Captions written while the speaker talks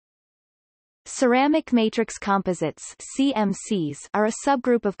Ceramic matrix composites (CMCs) are a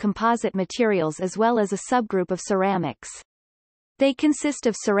subgroup of composite materials as well as a subgroup of ceramics. They consist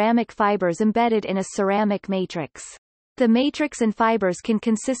of ceramic fibers embedded in a ceramic matrix. The matrix and fibers can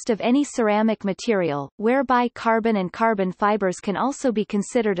consist of any ceramic material, whereby carbon and carbon fibers can also be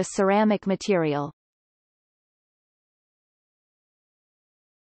considered a ceramic material.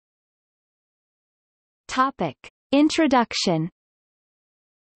 Topic. Introduction.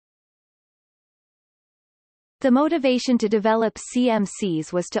 The motivation to develop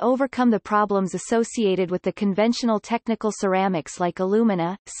CMCs was to overcome the problems associated with the conventional technical ceramics like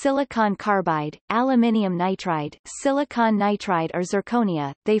alumina, silicon carbide, aluminium nitride, silicon nitride or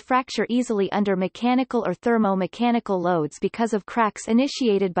zirconia. They fracture easily under mechanical or thermo-mechanical loads because of cracks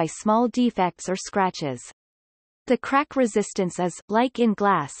initiated by small defects or scratches. The crack resistance is, like in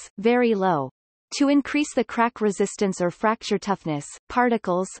glass, very low. To increase the crack resistance or fracture toughness,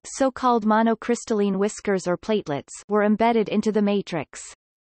 particles, so-called monocrystalline whiskers or platelets, were embedded into the matrix.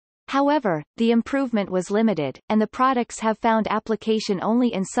 However, the improvement was limited, and the products have found application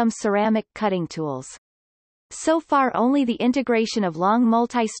only in some ceramic cutting tools. So far only the integration of long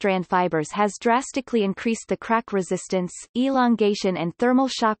multi-strand fibers has drastically increased the crack resistance, elongation and thermal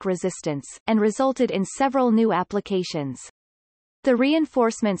shock resistance, and resulted in several new applications. The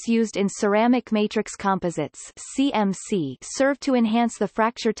reinforcements used in ceramic matrix composites (CMC) serve to enhance the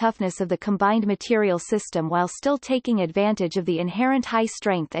fracture toughness of the combined material system while still taking advantage of the inherent high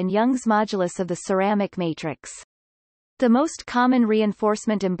strength and Young's modulus of the ceramic matrix. The most common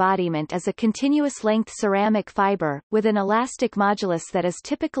reinforcement embodiment is a continuous-length ceramic fiber, with an elastic modulus that is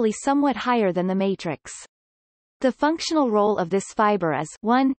typically somewhat higher than the matrix. The functional role of this fiber is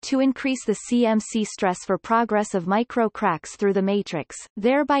 1. To increase the CMC stress for progress of micro-cracks through the matrix,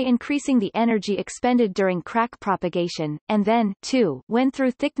 thereby increasing the energy expended during crack propagation, and then 2. When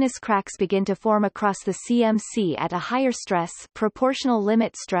through-thickness cracks begin to form across the CMC at a higher stress, proportional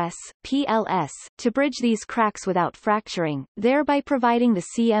limit stress, PLS, to bridge these cracks without fracturing, thereby providing the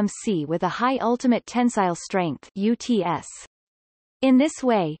CMC with a high ultimate tensile strength UTS. In this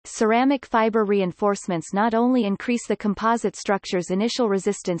way, ceramic fiber reinforcements not only increase the composite structure's initial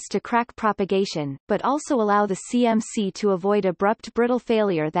resistance to crack propagation, but also allow the CMC to avoid abrupt brittle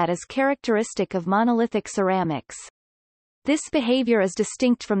failure that is characteristic of monolithic ceramics. This behavior is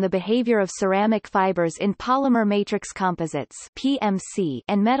distinct from the behavior of ceramic fibers in polymer matrix composites (PMC)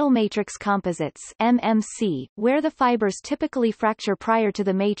 and metal matrix composites (MMC), where the fibers typically fracture prior to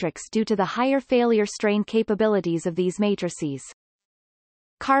the matrix due to the higher failure strain capabilities of these matrices.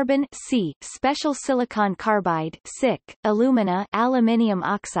 Carbon C, special silicon carbide SiC, alumina aluminium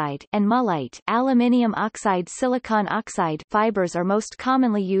oxide, and mullite aluminium oxide silicon oxide fibers are most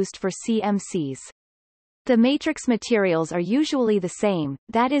commonly used for CMCs. The matrix materials are usually the same,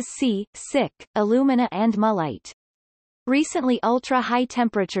 that is SiC, alumina and mullite. Recently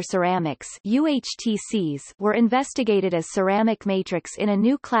ultra-high-temperature ceramics UHTCs were investigated as ceramic matrix in a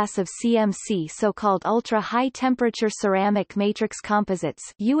new class of CMC so-called ultra-high-temperature ceramic matrix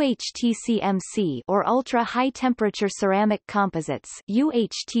composites UHTCMC or ultra-high-temperature ceramic composites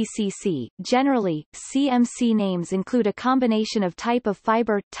UHTCC. Generally, CMC names include a combination of type of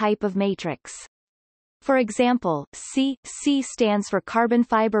fiber, type of matrix. For example, C stands for carbon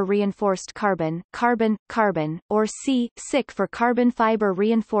fiber reinforced carbon, or SiC for carbon fiber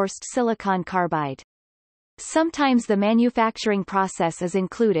reinforced silicon carbide. Sometimes the manufacturing process is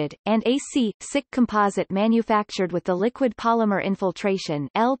included, and a SiC composite manufactured with the liquid polymer infiltration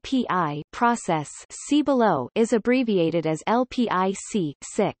 (LPI) process see below is abbreviated as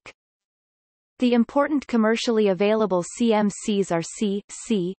LPI-SiC. The important commercially available CMCs are SiC,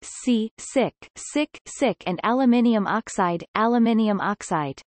 and aluminium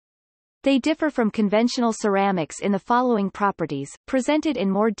oxide. They differ from conventional ceramics in the following properties, presented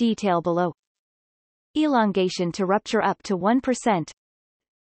in more detail below. Elongation to rupture up to 1%.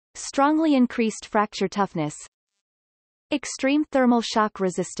 Strongly increased fracture toughness. Extreme thermal shock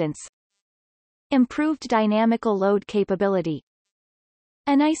resistance. Improved dynamical load capability.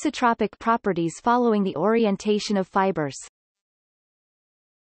 Anisotropic properties following the orientation of fibers.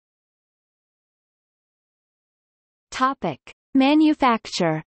 Topic.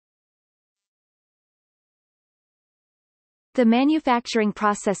 Manufacture. The manufacturing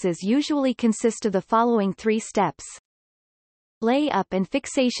processes usually consist of the following 3 steps. Lay-up and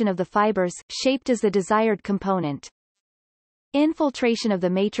fixation of the fibers, shaped as the desired component. Infiltration of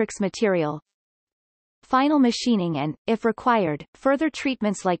the matrix material. Final machining and, if required, further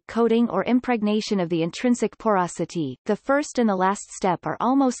treatments like coating or impregnation of the intrinsic porosity. The first and the last step are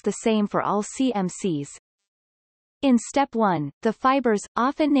almost the same for all CMCs. In step 1, the fibers,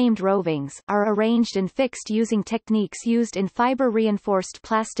 often named rovings, are arranged and fixed using techniques used in fiber-reinforced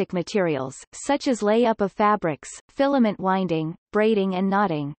plastic materials, such as lay-up of fabrics, filament winding, braiding and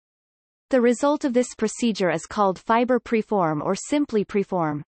knotting. The result of this procedure is called fiber preform or simply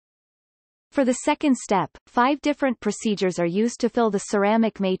preform. For the second step, 5 different procedures are used to fill the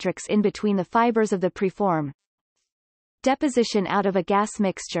ceramic matrix in between the fibers of the preform. Deposition out of a gas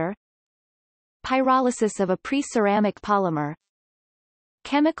mixture, pyrolysis of a pre-ceramic polymer,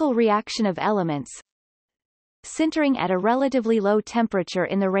 chemical reaction of elements, sintering at a relatively low temperature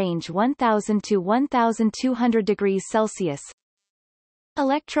in the range 1000 to 1200 degrees Celsius,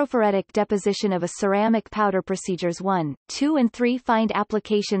 electrophoretic deposition of a ceramic powder. Procedures 1, 2 and 3 find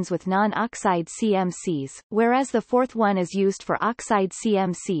applications with non-oxide CMCs, whereas the fourth one is used for oxide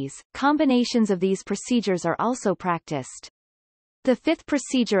CMCs. Combinations of these procedures are also practiced. The fifth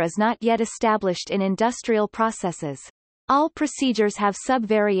procedure is not yet established in industrial processes. All procedures have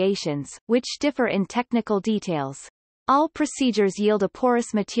sub-variations, which differ in technical details. All procedures yield a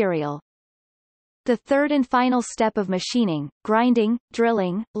porous material. The third and final step of machining, grinding,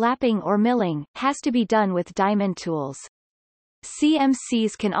 drilling, lapping or milling, has to be done with diamond tools.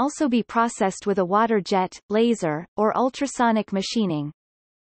 CMCs can also be processed with a water jet, laser, or ultrasonic machining.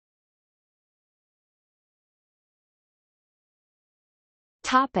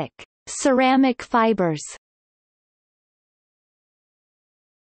 Topic: Ceramic fibers.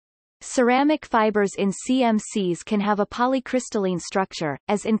 Ceramic fibers in CMCs can have a polycrystalline structure,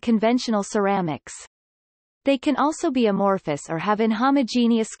 as in conventional ceramics. They can also be amorphous or have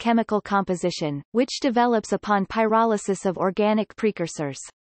inhomogeneous chemical composition, which develops upon pyrolysis of organic precursors.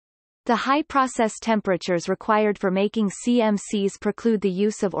 The high process temperatures required for making CMCs preclude the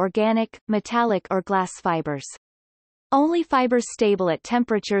use of organic, metallic or glass fibers. Only fibers stable at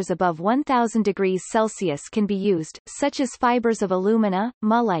temperatures above 1000 degrees Celsius can be used, such as fibers of alumina,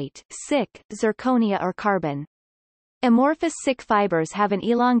 mullite, SiC, zirconia or carbon. Amorphous SiC fibers have an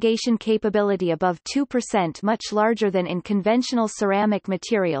elongation capability above 2%, much larger than in conventional ceramic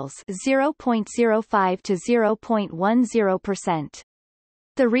materials, 0.05 to 0.10%.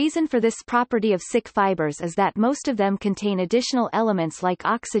 The reason for this property of SiC fibers is that most of them contain additional elements like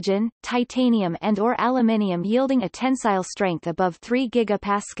oxygen, titanium and/or aluminium, yielding a tensile strength above 3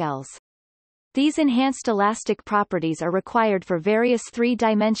 gigapascals. These enhanced elastic properties are required for various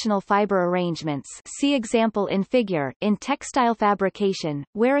three-dimensional fiber arrangements. See example in figure. In textile fabrication,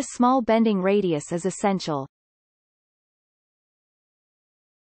 where a small bending radius is essential.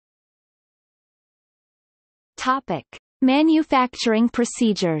 Topic: Manufacturing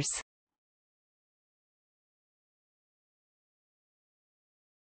procedures.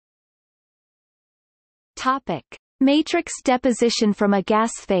 Topic: Matrix deposition from a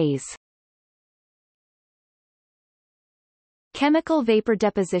gas phase. Chemical vapor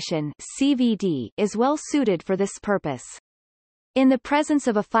deposition (CVD) is well suited for this purpose. In the presence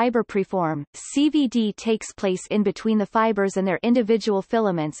of a fiber preform, CVD takes place in between the fibers and their individual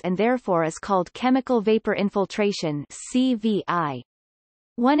filaments and therefore is called chemical vapor infiltration (CVI).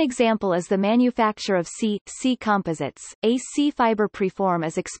 One example is the manufacture of C composites. A C fiber preform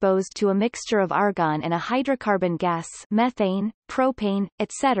is exposed to a mixture of argon and a hydrocarbon gas, methane, propane,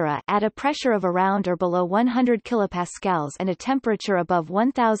 etc. at a pressure of around or below 100 kilopascals and a temperature above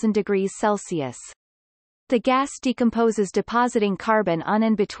 1000 degrees Celsius. The gas decomposes, depositing carbon on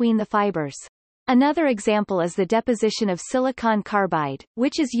and between the fibers. Another example is the deposition of silicon carbide,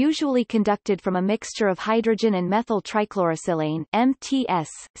 which is usually conducted from a mixture of hydrogen and methyl trichlorosilane (MTS),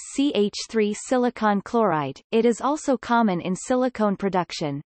 CH3 silicon chloride. It is also common in silicone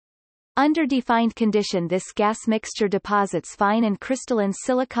production. Under defined condition, this gas mixture deposits fine and crystalline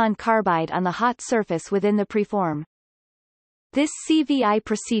silicon carbide on the hot surface within the preform. This CVI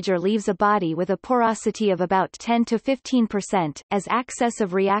procedure leaves a body with a porosity of about 10 to 15%, as access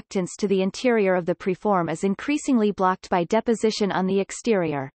of reactants to the interior of the preform is increasingly blocked by deposition on the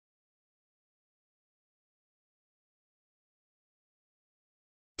exterior.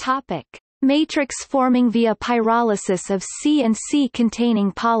 Topic: Matrix forming via pyrolysis of C and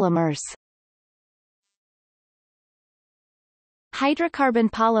C-containing polymers.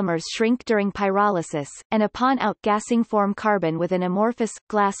 Hydrocarbon polymers shrink during pyrolysis, and upon outgassing form carbon with an amorphous,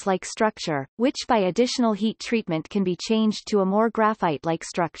 glass-like structure, which by additional heat treatment can be changed to a more graphite-like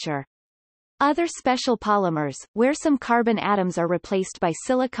structure. Other special polymers, where some carbon atoms are replaced by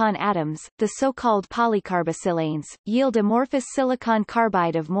silicon atoms, the so-called polycarboxylanes, yield amorphous silicon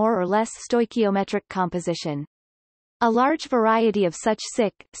carbide of more or less stoichiometric composition. A large variety of such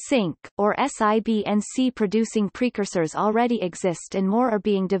SiC, Zinc, or SiB and C producing precursors already exist and more are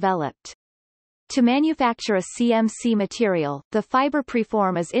being developed. To manufacture a CMC material, the fiber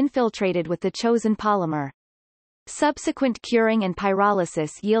preform is infiltrated with the chosen polymer. Subsequent curing and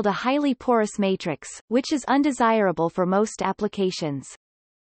pyrolysis yield a highly porous matrix, which is undesirable for most applications.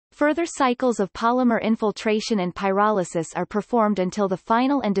 Further cycles of polymer infiltration and pyrolysis are performed until the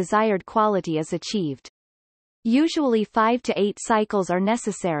final and desired quality is achieved. Usually 5 to 8 cycles are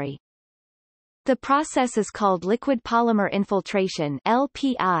necessary. The process is called liquid polymer infiltration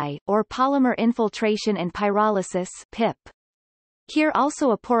 (LPI) or polymer infiltration and pyrolysis (PIP). Here also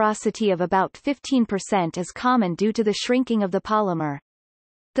a porosity of about 15% is common due to the shrinking of the polymer.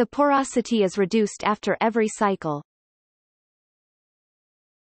 The porosity is reduced after every cycle.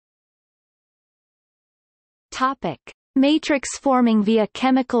 Topic: Matrix forming via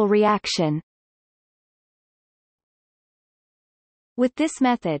chemical reaction. With this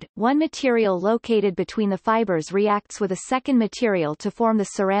method, one material located between the fibers reacts with a second material to form the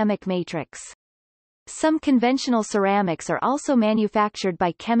ceramic matrix. Some conventional ceramics are also manufactured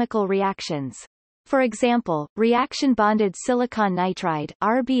by chemical reactions. For example, reaction-bonded silicon nitride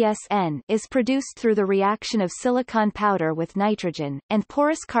 (RBSN) is produced through the reaction of silicon powder with nitrogen, and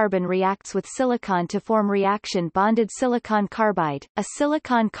porous carbon reacts with silicon to form reaction-bonded silicon carbide, a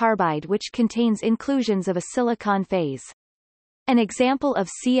silicon carbide which contains inclusions of a silicon phase. An example of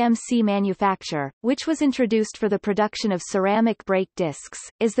CMC manufacture, which was introduced for the production of ceramic brake discs,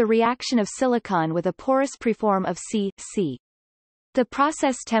 is the reaction of silicon with a porous preform of C. The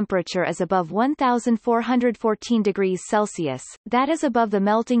process temperature is above 1414 degrees Celsius, that is above the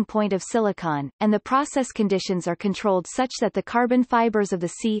melting point of silicon, and the process conditions are controlled such that the carbon fibers of the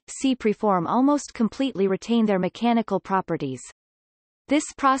C preform almost completely retain their mechanical properties. This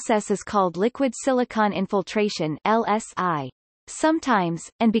process is called liquid silicon infiltration (LSI). Sometimes,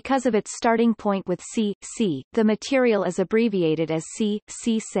 and because of its starting point with C, the material is abbreviated as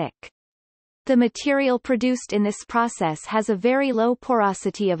C-SiC. The material produced in this process has a very low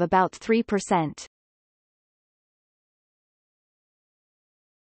porosity of about 3%.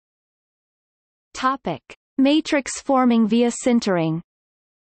 Topic: Matrix forming via sintering.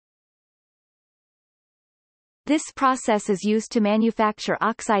 This process is used to manufacture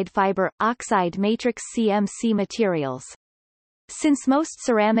oxide fiber, oxide matrix CMC materials. Since most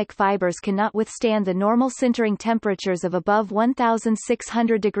ceramic fibers cannot withstand the normal sintering temperatures of above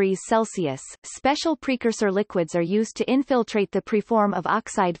 1600 degrees Celsius, special precursor liquids are used to infiltrate the preform of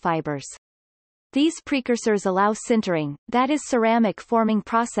oxide fibers. These precursors allow sintering, that is ceramic forming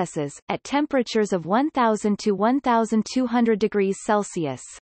processes, at temperatures of 1000 to 1200 degrees Celsius.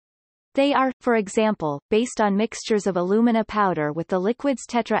 They are, for example, based on mixtures of alumina powder with the liquids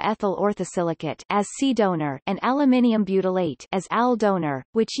tetraethyl orthosilicate as C donor and aluminium butylate as Al donor,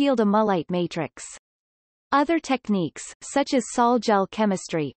 which yield a mullite matrix. Other techniques, such as sol-gel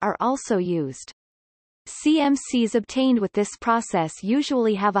chemistry, are also used. CMCs obtained with this process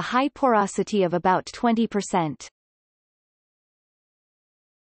usually have a high porosity of about 20%.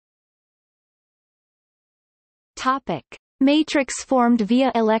 Topic: Matrix formed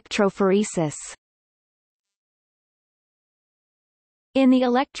via electrophoresis. In the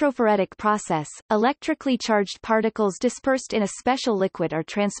electrophoretic process, electrically charged particles dispersed in a special liquid are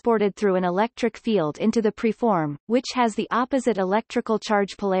transported through an electric field into the preform, which has the opposite electrical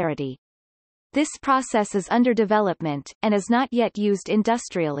charge polarity. This process is under development, and is not yet used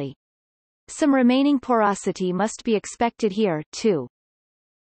industrially. Some remaining porosity must be expected here, too.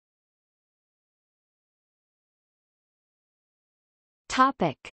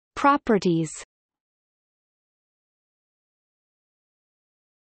 Topic: Properties.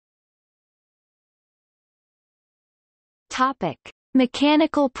 Topic: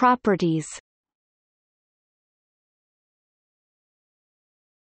 Mechanical properties.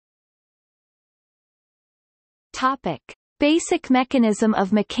 Topic: Basic mechanism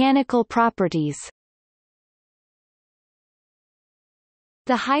of mechanical properties.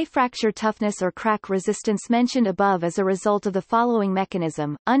 The high fracture toughness or crack resistance mentioned above is a result of the following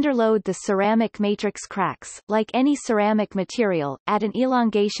mechanism. Under load, the ceramic matrix cracks, like any ceramic material, at an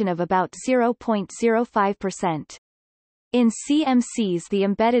elongation of about 0.05%. In CMCs, the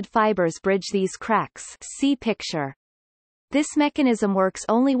embedded fibers bridge these cracks. See picture. This mechanism works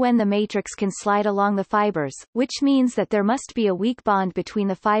only when the matrix can slide along the fibers, which means that there must be a weak bond between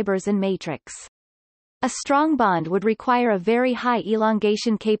the fibers and matrix. A strong bond would require a very high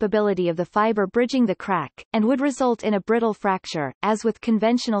elongation capability of the fiber bridging the crack, and would result in a brittle fracture, as with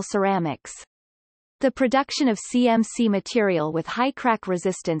conventional ceramics. The production of CMC material with high crack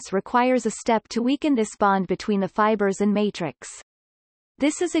resistance requires a step to weaken this bond between the fibers and matrix.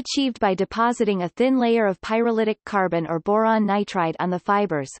 This is achieved by depositing a thin layer of pyrolytic carbon or boron nitride on the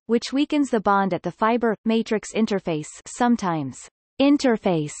fibers, which weakens the bond at the fiber-matrix interface, sometimes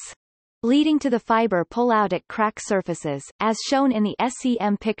interface, leading to the fiber pull-out at crack surfaces, as shown in the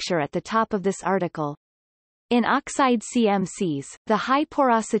SEM picture at the top of this article. In oxide CMCs, the high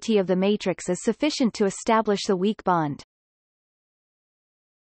porosity of the matrix is sufficient to establish the weak bond.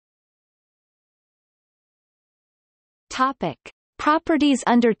 Topic: Properties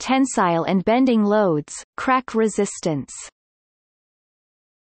under tensile and bending loads, crack resistance.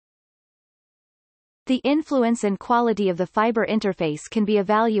 The influence and quality of the fiber interface can be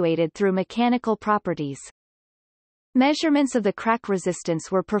evaluated through mechanical properties. Measurements of the crack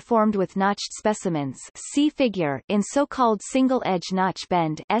resistance were performed with notched specimens, see figure, in so-called single-edge notch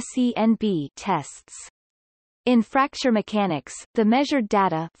bend (SENB) tests. In fracture mechanics, the measured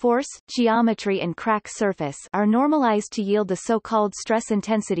data, force, geometry and crack surface, are normalized to yield the so-called stress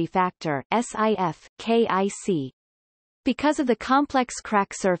intensity factor (SIF, KIC). Because of the complex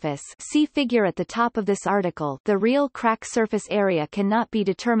crack surface, see figure at the top of this article, the real crack surface area cannot be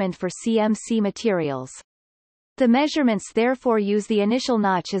determined for CMC materials. The measurements therefore use the initial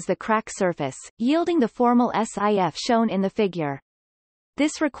notch as the crack surface, yielding the formal SIF shown in the figure.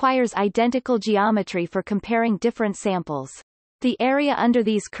 This requires identical geometry for comparing different samples. The area under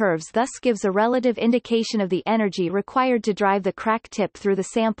these curves thus gives a relative indication of the energy required to drive the crack tip through the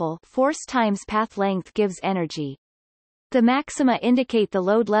sample. Force times path length gives energy. The maxima indicate the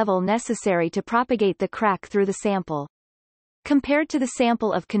load level necessary to propagate the crack through the sample. Compared to the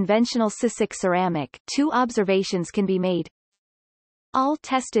sample of conventional sisek ceramic, two observations can be made. All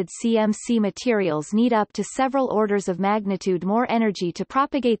tested CMC materials need up to several orders of magnitude more energy to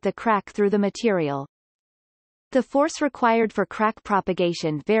propagate the crack through the material. The force required for crack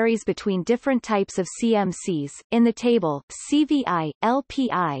propagation varies between different types of CMCs. In the table, CVI,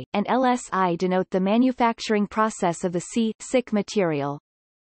 LPI, and LSI denote the manufacturing process of the SIK material.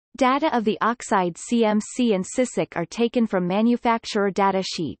 Data of the oxide CMC and sisek are taken from manufacturer data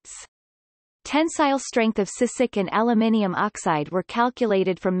sheets. Tensile strength of sisek and aluminium oxide were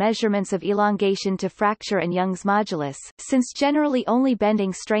calculated from measurements of elongation to fracture and Young's modulus, since generally only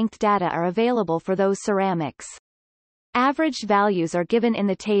bending strength data are available for those ceramics. Averaged values are given in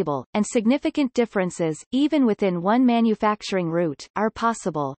the table, and significant differences, even within one manufacturing route, are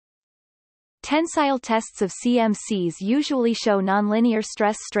possible. Tensile tests of CMCs usually show nonlinear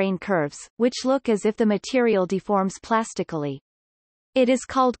stress-strain curves, which look as if the material deforms plastically. It is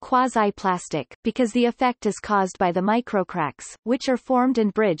called quasi-plastic, because the effect is caused by the microcracks, which are formed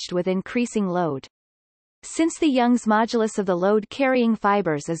and bridged with increasing load. Since the Young's modulus of the load-carrying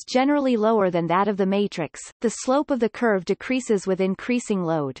fibers is generally lower than that of the matrix, the slope of the curve decreases with increasing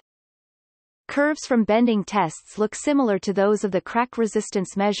load. Curves from bending tests look similar to those of the crack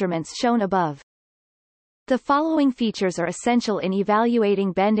resistance measurements shown above. The following features are essential in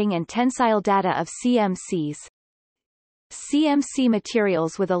evaluating bending and tensile data of CMCs. CMC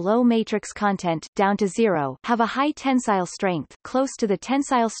materials with a low matrix content, down to 0, have a high tensile strength, close to the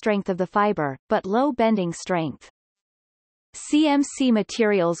tensile strength of the fiber, but low bending strength. CMC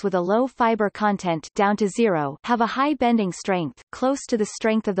materials with a low fiber content, down to 0, have a high bending strength, close to the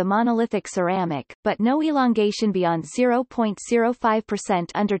strength of the monolithic ceramic, but no elongation beyond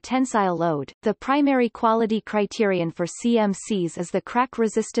 0.05% under tensile load. The primary quality criterion for CMCs is the crack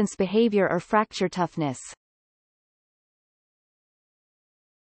resistance behavior or fracture toughness.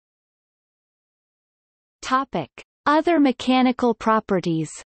 Topic: Other mechanical properties.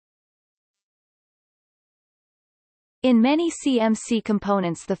 In many CMC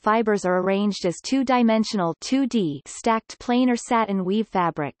components the fibers are arranged as two-dimensional 2D stacked planar satin weave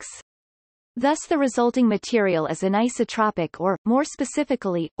fabrics. Thus the resulting material is anisotropic or, more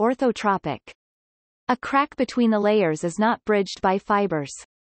specifically, orthotropic. A crack between the layers is not bridged by fibers.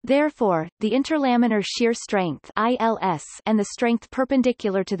 Therefore, the interlaminar shear strength (ILS) and the strength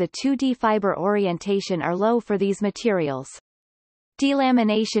perpendicular to the 2D fiber orientation are low for these materials.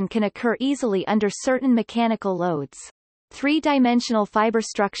 Delamination can occur easily under certain mechanical loads. Three-dimensional fiber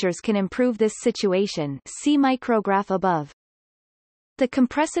structures can improve this situation. See micrograph above. The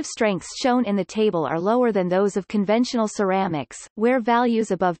compressive strengths shown in the table are lower than those of conventional ceramics, where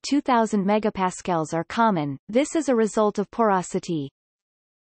values above 2000 megapascals are common. This is a result of porosity.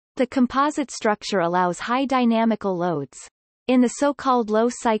 The composite structure allows high dynamical loads. In the so-called low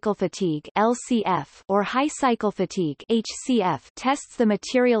cycle fatigue (LCF) or high cycle fatigue (HCF) tests, the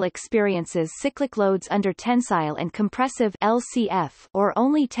material experiences cyclic loads under tensile and compressive (LCF) or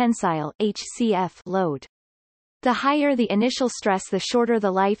only tensile (HCF) load. The higher the initial stress, the shorter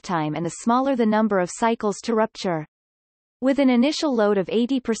the lifetime and the smaller the number of cycles to rupture. With an initial load of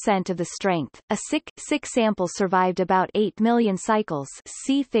 80% of the strength, a SiC sample survived about 8 million cycles.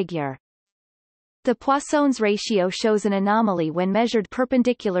 See figure. The Poisson's ratio shows an anomaly when measured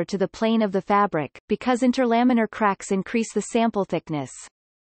perpendicular to the plane of the fabric, because interlaminar cracks increase the sample thickness.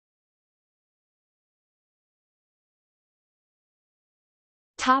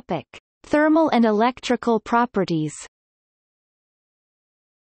 Topic: Thermal and electrical properties.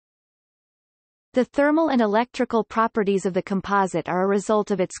 The thermal and electrical properties of the composite are a result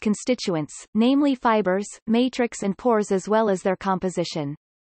of its constituents, namely fibers, matrix and pores, as well as their composition.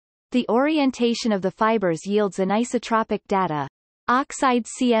 The orientation of the fibers yields anisotropic data. Oxide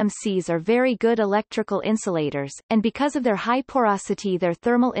CMCs are very good electrical insulators, and because of their high porosity their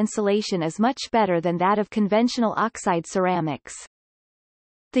thermal insulation is much better than that of conventional oxide ceramics.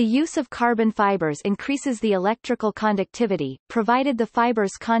 The use of carbon fibers increases the electrical conductivity, provided the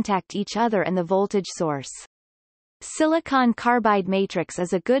fibers contact each other and the voltage source. Silicon carbide matrix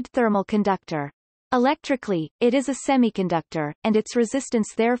is a good thermal conductor. Electrically, it is a semiconductor, and its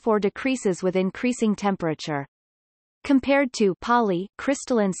resistance therefore decreases with increasing temperature. Compared to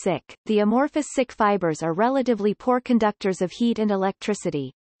crystalline SiC, the amorphous SiC fibers are relatively poor conductors of heat and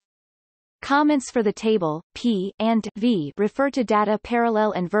electricity. Comments for the table, P and V, refer to data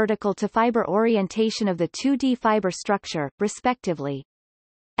parallel and vertical to fiber orientation of the 2D fiber structure, respectively.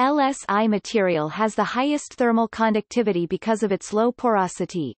 LSI material has the highest thermal conductivity because of its low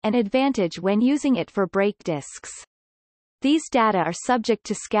porosity, an advantage when using it for brake discs. These data are subject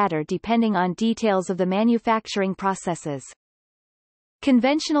to scatter depending on details of the manufacturing processes.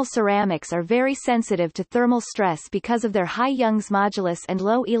 Conventional ceramics are very sensitive to thermal stress because of their high Young's modulus and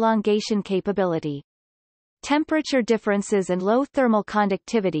low elongation capability. Temperature differences and low thermal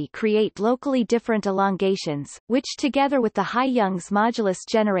conductivity create locally different elongations, which together with the high Young's modulus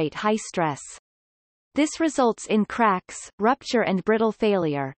generate high stress. This results in cracks, rupture and brittle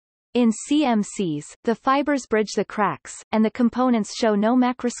failure. In CMCs, the fibers bridge the cracks, and the components show no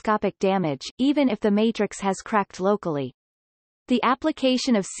macroscopic damage, even if the matrix has cracked locally. The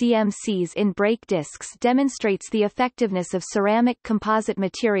application of CMCs in brake discs demonstrates the effectiveness of ceramic composite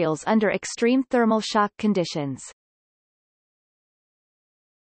materials under extreme thermal shock conditions.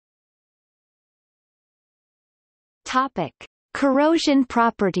 Topic: Corrosion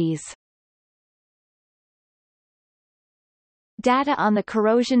properties. Data on the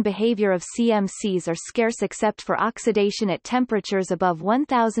corrosion behavior of CMCs are scarce except for oxidation at temperatures above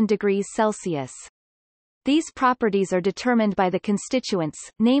 1000 degrees Celsius. These properties are determined by the constituents,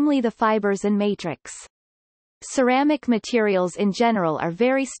 namely the fibers and matrix. Ceramic materials in general are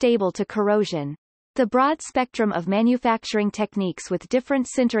very stable to corrosion. The broad spectrum of manufacturing techniques with different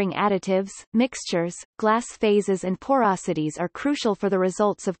sintering additives, mixtures, glass phases and porosities are crucial for the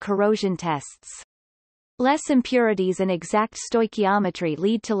results of corrosion tests. Less impurities and exact stoichiometry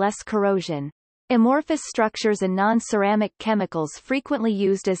lead to less corrosion. Amorphous structures and non-ceramic chemicals frequently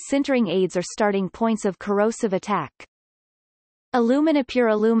used as sintering aids or starting points of corrosive attack. Pure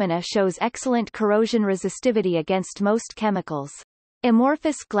alumina shows excellent corrosion resistivity against most chemicals.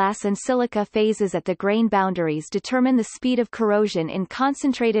 Amorphous glass and silica phases at the grain boundaries determine the speed of corrosion in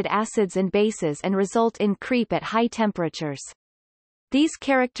concentrated acids and bases and result in creep at high temperatures. These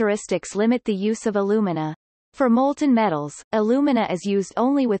characteristics limit the use of alumina. For molten metals, alumina is used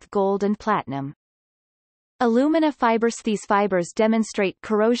only with gold and platinum. Alumina fibers. These fibers demonstrate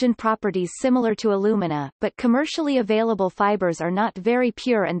corrosion properties similar to alumina, but commercially available fibers are not very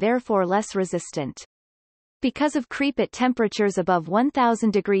pure and therefore less resistant. Because of creep at temperatures above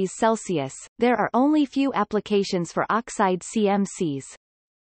 1000 degrees Celsius, there are only few applications for oxide CMCs.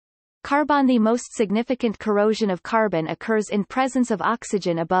 Carbon. The most significant corrosion of carbon occurs in presence of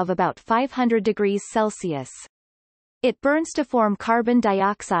oxygen above about 500 degrees Celsius. It burns to form carbon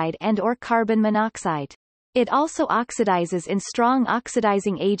dioxide and/or carbon monoxide. It also oxidizes in strong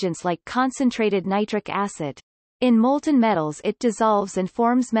oxidizing agents like concentrated nitric acid. In molten metals it dissolves and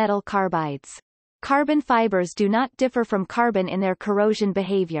forms metal carbides. Carbon fibers do not differ from carbon in their corrosion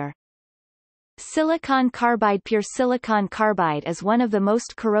behavior. Silicon carbide. Pure silicon carbide is one of the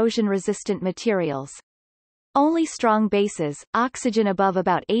most corrosion-resistant materials. Only strong bases, oxygen above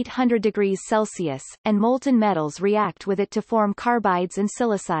about 800 degrees Celsius, and molten metals react with it to form carbides and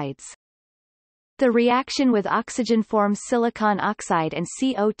silicides. The reaction with oxygen forms silicon oxide and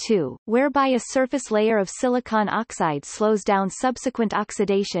CO2, whereby a surface layer of silicon oxide slows down subsequent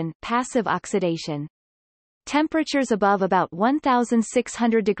oxidation, passive oxidation. Temperatures above about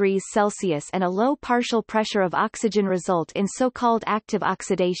 1600 degrees Celsius and a low partial pressure of oxygen result in so-called active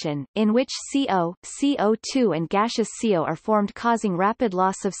oxidation, in which CO, CO2 and gaseous CO are formed, causing rapid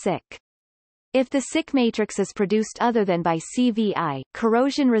loss of SiC. If the SiC matrix is produced other than by CVI,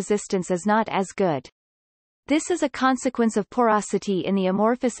 corrosion resistance is not as good. This is a consequence of porosity in the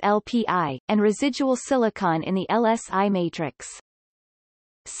amorphous LPI, and residual silicon in the LSI matrix.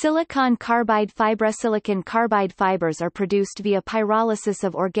 Silicon carbide fibrosilicon carbide fibers are produced via pyrolysis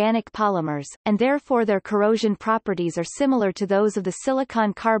of organic polymers, and therefore their corrosion properties are similar to those of the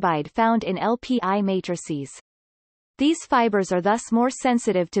silicon carbide found in LPI matrices. These fibers are thus more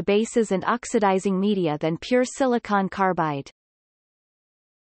sensitive to bases and oxidizing media than pure silicon carbide.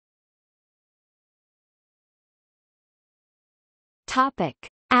 Topic: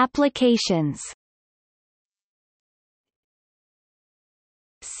 Applications.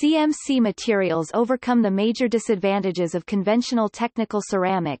 CMC materials overcome the major disadvantages of conventional technical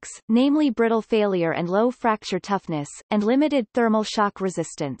ceramics, namely brittle failure and low fracture toughness, and limited thermal shock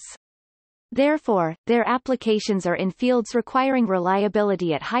resistance. Therefore, their applications are in fields requiring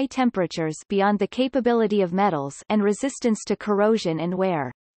reliability at high temperatures beyond the capability of metals and resistance to corrosion and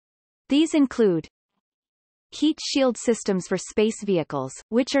wear. These include heat shield systems for space vehicles,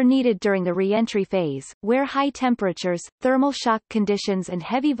 which are needed during the re-entry phase, where high temperatures, thermal shock conditions and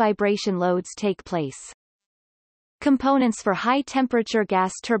heavy vibration loads take place. Components for high-temperature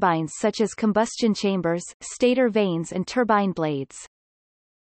gas turbines such as combustion chambers, stator vanes and turbine blades.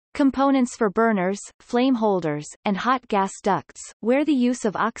 Components for burners, flame holders, and hot gas ducts, where the use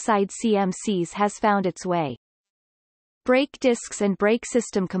of oxide CMCs has found its way. Brake discs and brake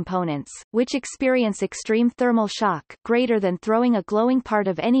system components, which experience extreme thermal shock greater than throwing a glowing part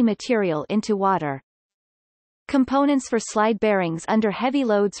of any material into water. Components for slide bearings under heavy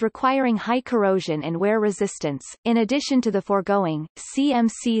loads requiring high corrosion and wear resistance. In addition to the foregoing,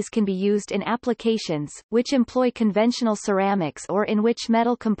 CMCs can be used in applications which employ conventional ceramics or in which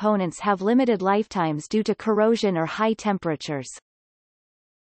metal components have limited lifetimes due to corrosion or high temperatures.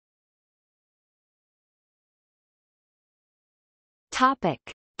 Topic: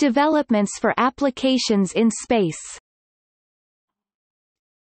 Developments for applications in space.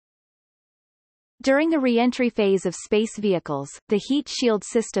 During the re-entry phase of space vehicles, the heat shield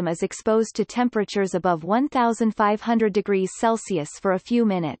system is exposed to temperatures above 1,500 degrees Celsius for a few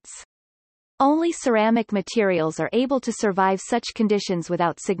minutes. Only ceramic materials are able to survive such conditions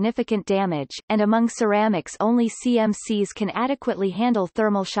without significant damage, and among ceramics only CMCs can adequately handle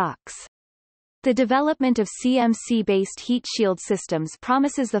thermal shocks. The development of CMC-based heat shield systems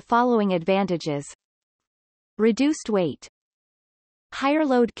promises the following advantages: reduced weight, higher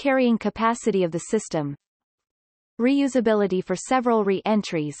load carrying capacity of the system, reusability for several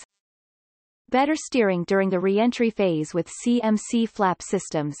re-entries, better steering during the re-entry phase with CMC flap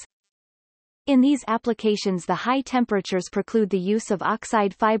systems. In these applications, the high temperatures preclude the use of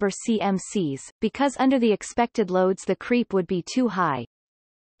oxide fiber CMCs, because under the expected loads the creep would be too high.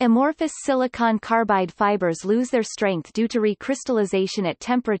 Amorphous silicon carbide fibers lose their strength due to recrystallization at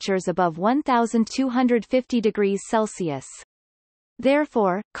temperatures above 1,250 degrees Celsius.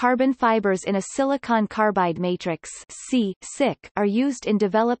 Therefore, carbon fibers in a silicon carbide matrix are used in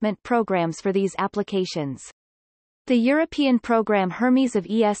development programs for these applications. The European program Hermes of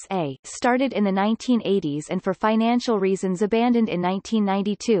ESA, started in the 1980s and for financial reasons abandoned in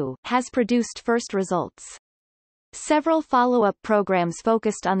 1992, has produced first results. Several follow-up programs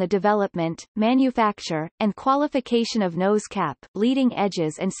focused on the development, manufacture, and qualification of nose cap, leading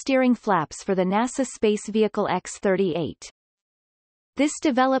edges and steering flaps for the NASA space vehicle X-38. This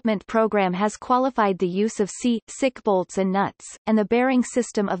development program has qualified the use of SiC bolts and nuts, and the bearing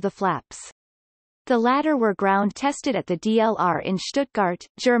system of the flaps. The latter were ground-tested at the DLR in Stuttgart,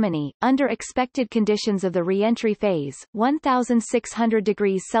 Germany, under expected conditions of the re-entry phase, 1,600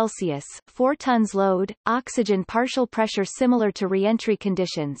 degrees Celsius, 4 tons load, oxygen partial pressure similar to re-entry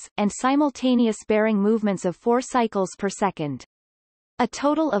conditions, and simultaneous bearing movements of 4 cycles per second. A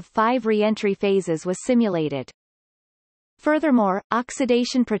total of 5 re-entry phases was simulated. Furthermore,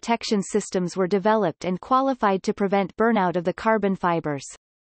 oxidation protection systems were developed and qualified to prevent burnout of the carbon fibers.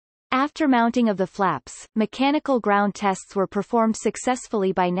 After mounting of the flaps, mechanical ground tests were performed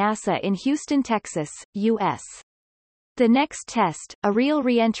successfully by NASA in Houston, Texas, U.S. The next test, a real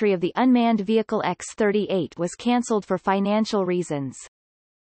re-entry of the unmanned vehicle X-38, was cancelled for financial reasons.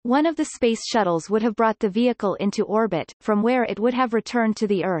 One of the space shuttles would have brought the vehicle into orbit, from where it would have returned to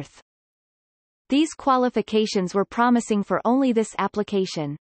the Earth. These qualifications were promising for only this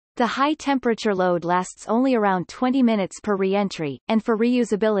application. The high-temperature load lasts only around 20 minutes per re-entry, and for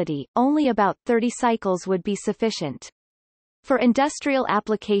reusability, only about 30 cycles would be sufficient. For industrial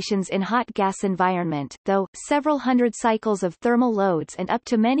applications in hot gas environment, though, several hundred cycles of thermal loads and up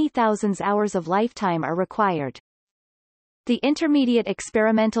to many thousands hours of lifetime are required. The Intermediate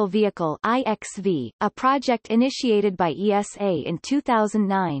Experimental Vehicle (IXV), a project initiated by ESA in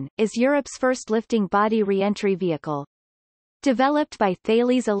 2009, is Europe's first lifting body re-entry vehicle. Developed by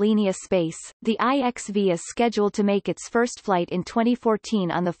Thales Alenia Space, the IXV is scheduled to make its first flight in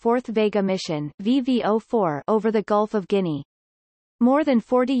 2014 on the fourth Vega mission (VV-04) over the Gulf of Guinea. More than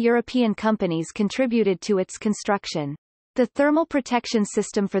 40 European companies contributed to its construction. The thermal protection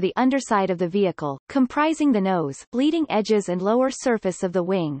system for the underside of the vehicle, comprising the nose, leading edges and lower surface of the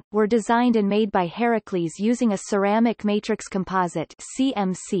wing, were designed and made by Heracles using a ceramic matrix composite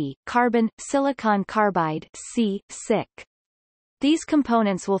 (CMC), carbon, silicon carbide. These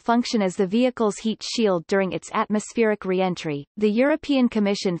components will function as the vehicle's heat shield during its atmospheric re-entry. The European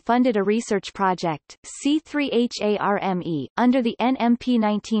Commission funded a research project, C3HARME, under the NMP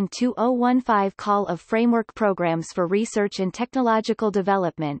 19-2015 Call of Framework Programs for Research and Technological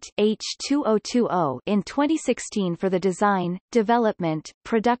Development H2020 in 2016 for the design, development,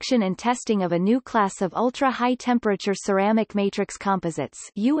 production and testing of a new class of ultra-high temperature ceramic matrix composites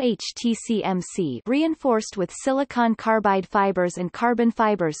UHTCMC reinforced with silicon carbide fibers and carbon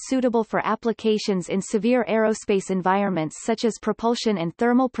fibers suitable for applications in severe aerospace environments such as propulsion and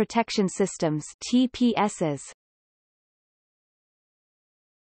thermal protection systems TPSs.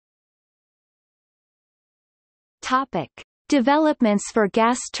 Topic: Developments for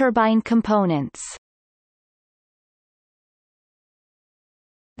gas turbine components.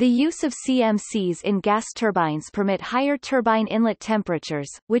 The use of CMCs in gas turbines permit higher turbine inlet temperatures,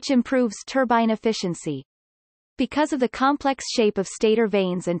 which improves turbine efficiency. Because of the complex shape of stator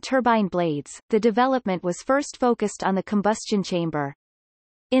vanes and turbine blades, the development was first focused on the combustion chamber.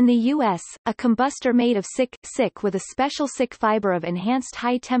 In the U.S., a combustor made of SiC with a special SiC fiber of enhanced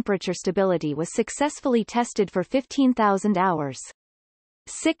high-temperature stability was successfully tested for 15,000 hours.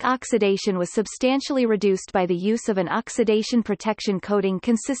 SiC oxidation was substantially reduced by the use of an oxidation protection coating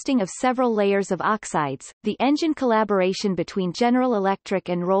consisting of several layers of oxides. The engine collaboration between General Electric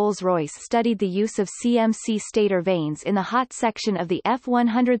and Rolls-Royce studied the use of CMC stator vanes in the hot section of the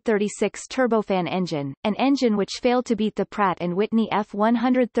F136 turbofan engine, an engine which failed to beat the Pratt & Whitney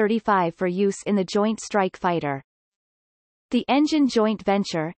F135 for use in the Joint Strike Fighter. The engine joint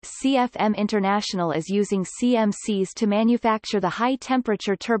venture, CFM International, is using CMCs to manufacture the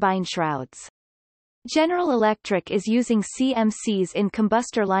high-temperature turbine shrouds. General Electric is using CMCs in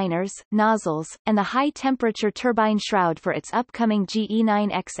combustor liners, nozzles, and the high-temperature turbine shroud for its upcoming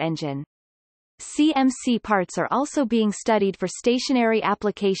GE9X engine. CMC parts are also being studied for stationary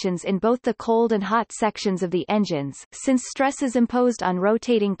applications in both the cold and hot sections of the engines, since stresses imposed on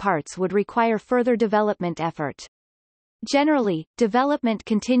rotating parts would require further development effort. Generally, development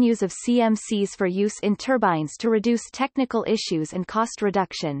continues of CMCs for use in turbines to reduce technical issues and cost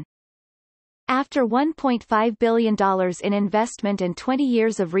reduction. After $1.5 billion in investment and 20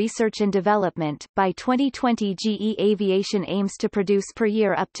 years of research and development, by 2020 GE Aviation aims to produce per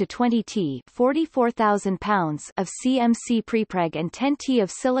year up to 20 t 44,000 pounds of CMC prepreg and 10 t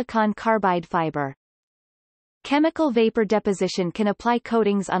of silicon carbide fiber. Chemical vapor deposition can apply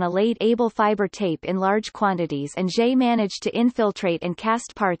coatings on a laid-able fiber tape in large quantities, and GE managed to infiltrate and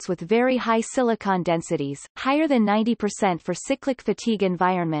cast parts with very high silicon densities, higher than 90% for cyclic fatigue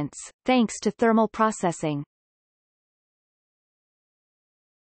environments, thanks to thermal processing.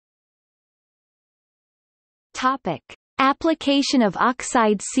 Topic: Application of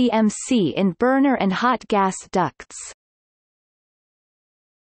oxide CMC in burner and hot gas ducts.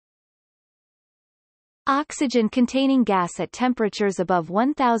 Oxygen-containing gas at temperatures above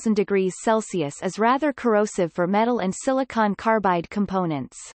 1000 degrees Celsius is rather corrosive for metal and silicon carbide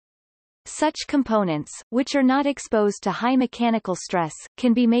components. Such components, which are not exposed to high mechanical stress,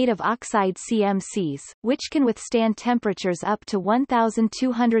 can be made of oxide CMCs, which can withstand temperatures up to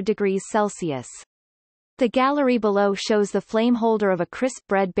 1200 degrees Celsius. The gallery below shows the flame holder of a crisp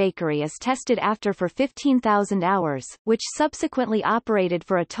bread bakery as tested after for 15,000 hours, which subsequently operated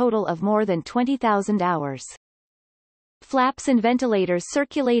for a total of more than 20,000 hours. Flaps and ventilators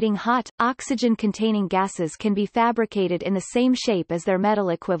circulating hot, oxygen-containing gases can be fabricated in the same shape as their metal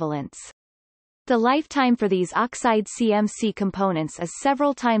equivalents. The lifetime for these oxide CMC components is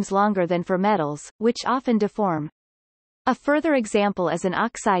several times longer than for metals, which often deform. A further example is an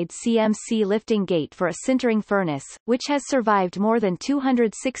oxide CMC lifting gate for a sintering furnace, which has survived more than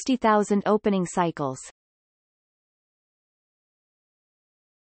 260,000 opening cycles.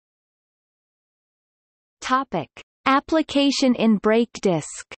 Topic: Application in brake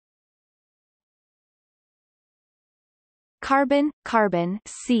disc. Carbon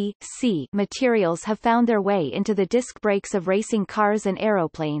materials have found their way into the disc brakes of racing cars and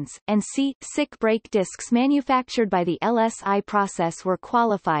aeroplanes, and SiC brake discs manufactured by the LSI process were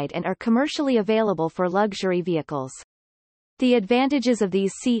qualified and are commercially available for luxury vehicles. The advantages of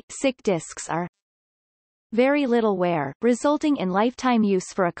these SiC discs are very little wear, resulting in lifetime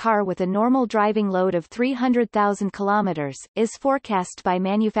use for a car with a normal driving load of 300,000 kilometers, is forecast by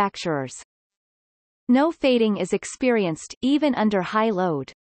manufacturers. No fading is experienced, even under high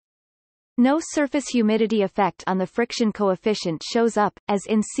load. No surface humidity effect on the friction coefficient shows up, as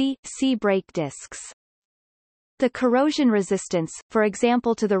in C brake discs. The corrosion resistance, for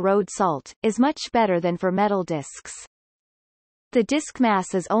example to the road salt, is much better than for metal discs. The disc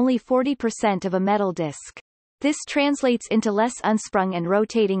mass is only 40% of a metal disc. This translates into less unsprung and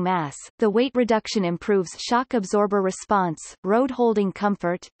rotating mass. The weight reduction improves shock absorber response, road holding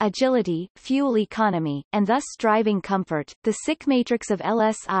comfort, agility, fuel economy, and thus driving comfort. The SiC matrix of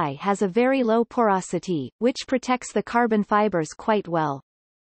LSI has a very low porosity, which protects the carbon fibers quite well.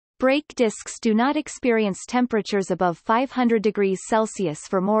 Brake discs do not experience temperatures above 500 degrees Celsius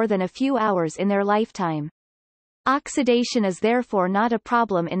for more than a few hours in their lifetime. Oxidation is therefore not a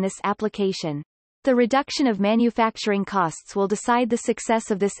problem in this application. The reduction of manufacturing costs will decide the success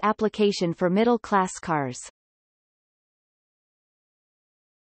of this application for middle-class cars.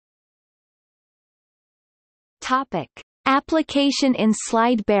 Topic: Application in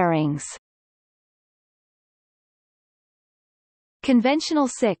slide bearings. Conventional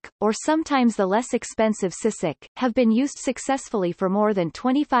SiC, or sometimes the less expensive SiC, have been used successfully for more than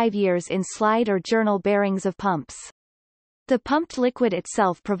 25 years in slide or journal bearings of pumps. The pumped liquid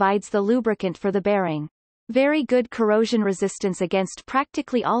itself provides the lubricant for the bearing. Very good corrosion resistance against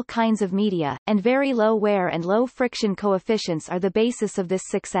practically all kinds of media, and very low wear and low friction coefficients are the basis of this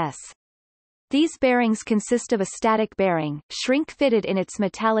success. These bearings consist of a static bearing, shrink-fitted in its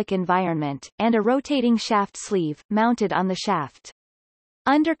metallic environment, and a rotating shaft sleeve, mounted on the shaft.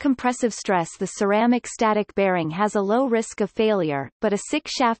 Under compressive stress the ceramic static bearing has a low risk of failure, but a SiC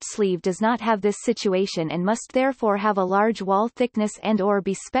shaft sleeve does not have this situation and must therefore have a large wall thickness and/or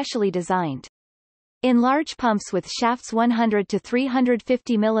be specially designed. In large pumps with shafts 100 to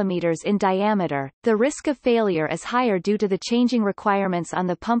 350 mm in diameter, the risk of failure is higher due to the changing requirements on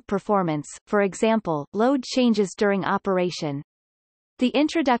the pump performance, for example, load changes during operation. The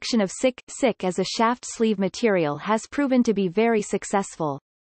introduction of SiC as a shaft sleeve material has proven to be very successful.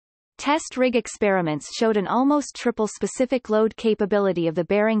 Test rig experiments showed an almost triple specific load capability of the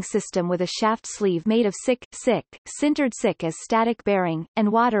bearing system with a shaft sleeve made of sintered SiC as static bearing,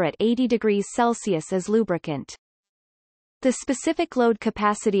 and water at 80 degrees Celsius as lubricant. The specific load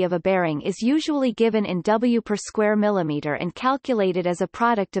capacity of a bearing is usually given in W per square millimeter and calculated as a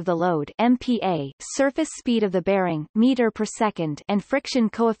product of the load MPa, surface speed of the bearing meter per second, and friction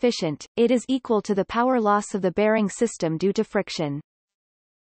coefficient. It is equal to the power loss of the bearing system due to friction.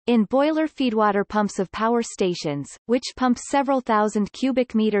 In boiler feedwater pumps of power stations, which pump several thousand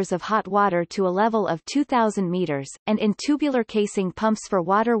cubic meters of hot water to a level of 2,000 meters, and in tubular casing pumps for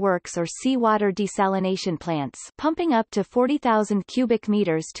waterworks or seawater desalination plants pumping up to 40,000 cubic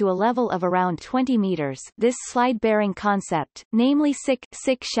meters to a level of around 20 meters, this slide bearing concept, namely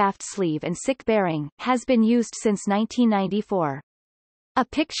SiC shaft sleeve and SiC bearing, has been used since 1994. A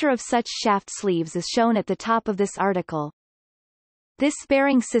picture of such shaft sleeves is shown at the top of this article. This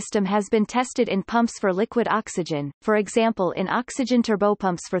bearing system has been tested in pumps for liquid oxygen, for example in oxygen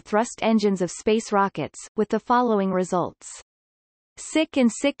turbopumps for thrust engines of space rockets, with the following results. SiC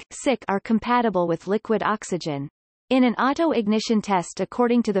and SiC are compatible with liquid oxygen. In an auto-ignition test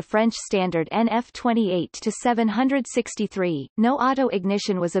according to the French standard NF 28-763, no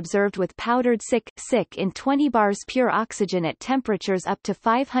auto-ignition was observed with powdered SiC in 20 bars pure oxygen at temperatures up to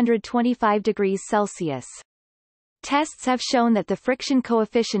 525 degrees Celsius. Tests have shown that the friction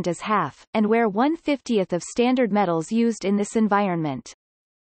coefficient is half, and where 1/50th of standard metals used in this environment.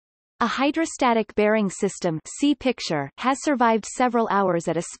 A hydrostatic bearing system, see picture, has survived several hours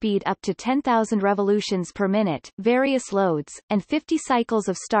at a speed up to 10,000 revolutions per minute, various loads, and 50 cycles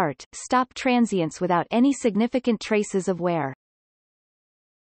of start-stop transients without any significant traces of wear.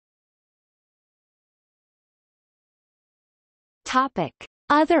 Topic: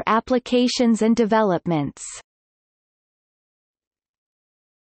 Other applications and developments.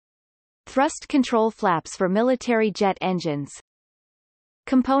 Thrust control flaps for military jet engines.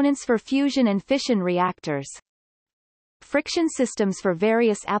 Components for fusion and fission reactors. Friction systems for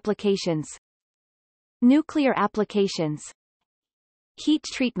various applications. Nuclear applications. Heat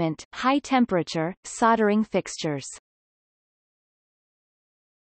treatment, high temperature, soldering fixtures.